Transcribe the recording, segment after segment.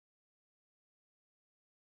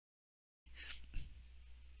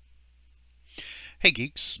Hey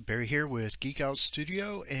geeks, Barry here with Geek Out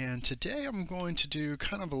Studio, and today I'm going to do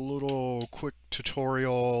kind of a little quick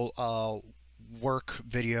tutorial work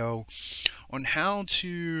video on how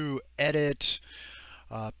to edit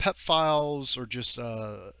PEP files or just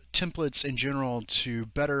templates in general to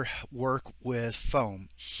better work with foam.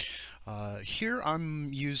 Here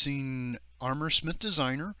I'm using Armorsmith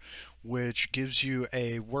Designer, which gives you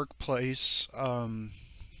a workplace.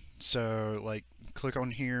 So like click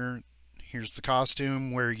on here. Here's the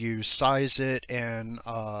costume where you size it and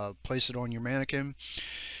place it on your mannequin.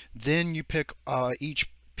 Then you pick each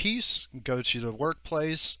piece, go to the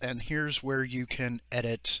workplace, and here's where you can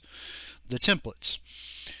edit the templates.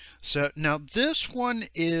 So now this one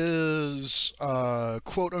is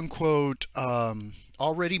quote unquote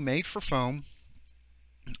already made for foam.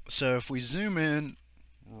 So if we zoom in,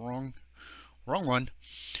 wrong one.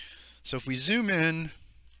 So if we zoom in,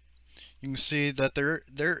 you can see that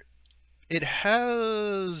it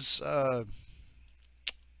has a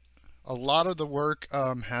lot of the work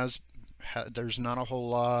there's not a whole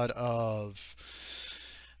lot of,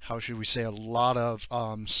 how should we say, a lot of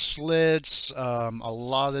slits. A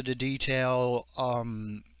lot of the detail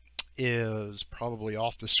is probably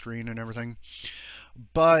off the screen and everything.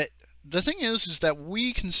 But the thing is that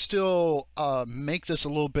we can still make this a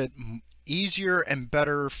little bit easier and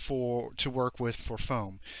better to work with for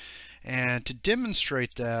foam. And to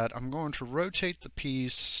demonstrate that, I'm going to rotate the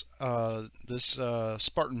piece, this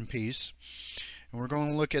Spartan piece, and we're going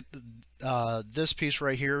to look at this piece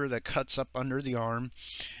right here that cuts up under the arm,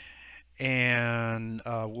 and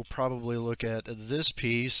we'll probably look at this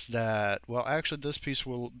piece that, well, actually this piece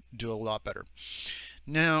will do a lot better.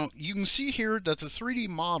 Now you can see here that the 3D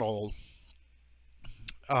model,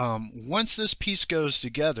 once this piece goes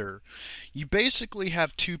together, you basically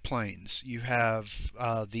have two planes. You have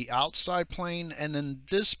the outside plane and then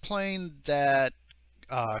this plane that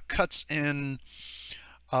cuts in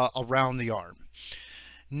around the arm.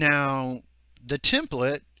 Now the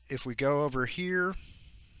template, if we go over here,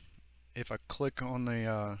 if I click on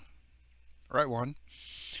the right one,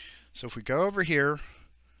 so if we go over here,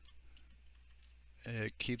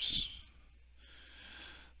 it keeps,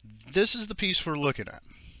 this is the piece we're looking at.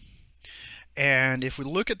 And if we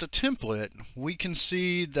look at the template, we can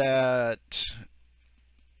see that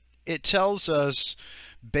it tells us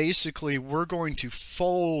basically we're going to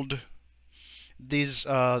fold these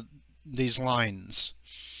lines.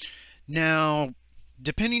 Now,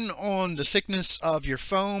 depending on the thickness of your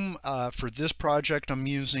foam, for this project I'm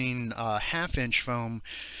using 1/2 inch foam.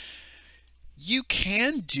 You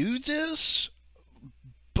can do this,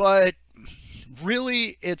 but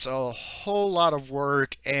really it's a whole lot of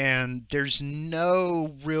work and there's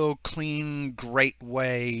no real clean, great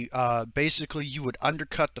way. Basically you would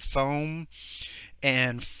undercut the foam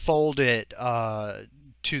and fold it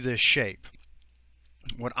to this shape.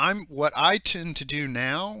 What I tend to do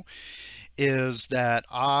now is that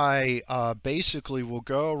I basically will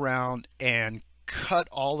go around and cut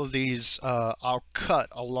all of these. I'll cut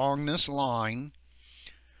along this line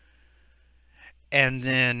and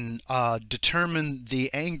then determine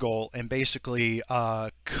the angle and basically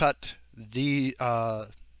cut the, how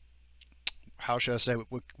should I say,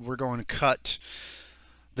 we're going to cut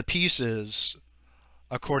the pieces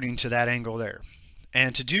according to that angle there.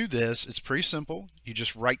 And to do this, it's pretty simple. You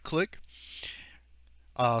just right click,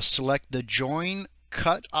 select the join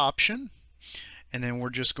cut option, and then we're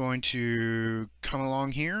just going to come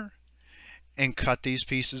along here and cut these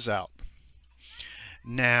pieces out.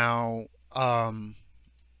 Now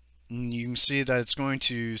you can see that it's going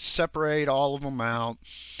to separate all of them out,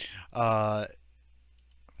 and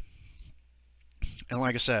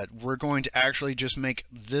like I said, we're going to actually just make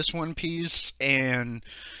this one piece, and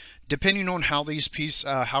depending on how these pieces,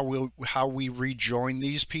 how we rejoin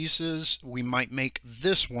these pieces, we might make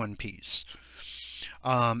this one piece,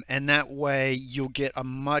 and that way you'll get a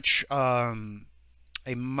much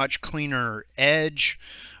cleaner edge.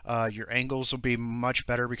 Your angles will be much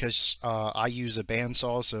better because I use a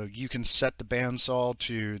bandsaw, so you can set the bandsaw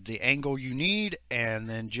to the angle you need and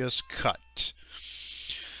then just cut.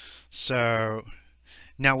 So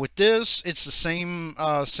now with this, it's the same.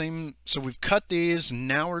 So we've cut these.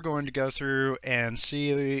 Now we're going to go through and see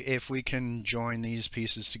if we can join these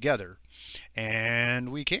pieces together,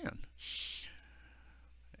 and we can.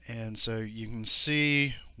 And so you can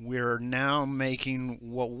see we're now making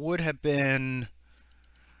what would have been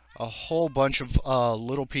a whole bunch of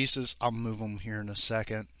little pieces. I'll move them here in a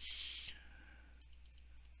second.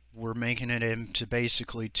 We're making it into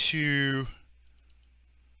basically two.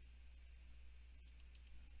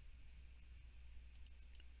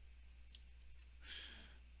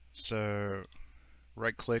 So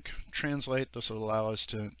right click, translate. This will allow us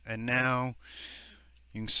to, and now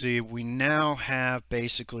you can see we now have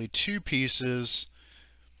basically two pieces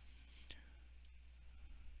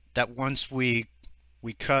that once we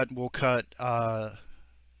cut, we'll cut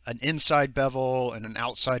an inside bevel and an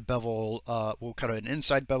outside bevel. We'll cut an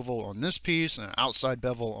inside bevel on this piece and an outside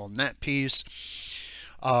bevel on that piece,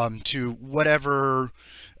 to whatever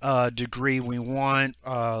degree we want.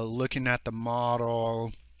 Looking at the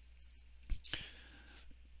model,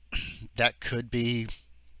 that could be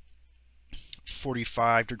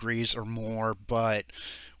 45 degrees or more, but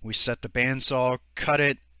we set the bandsaw, cut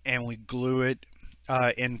it, and we glue it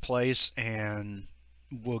in place, and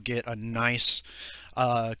we'll get a nice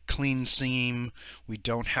clean seam. We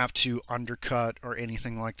don't have to undercut or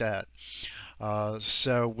anything like that.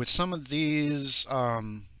 So with some of these,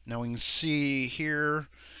 now we can see here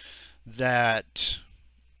that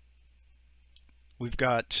we've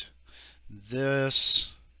got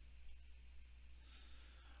this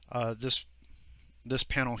this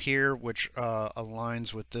panel here, which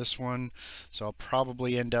aligns with this one. So I'll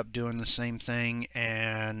probably end up doing the same thing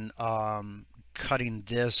and cutting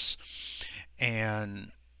this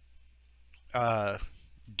and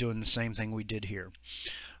doing the same thing we did here.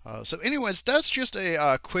 So anyways, that's just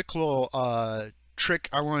a quick little trick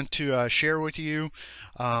I want to share with you.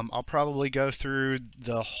 I'll probably go through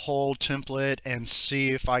the whole template and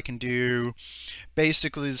see if I can do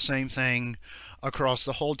basically the same thing across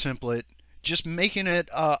the whole template, just making it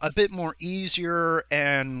a bit more easier,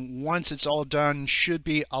 and once it's all done should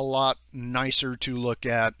be a lot nicer to look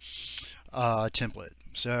at template.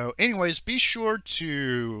 So anyways, be sure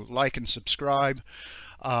to like and subscribe,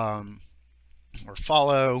 or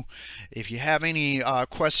follow. If you have any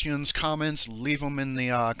questions, comments, leave them in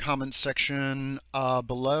the comments section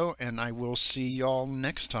below, and I will see y'all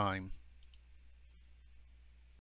next time.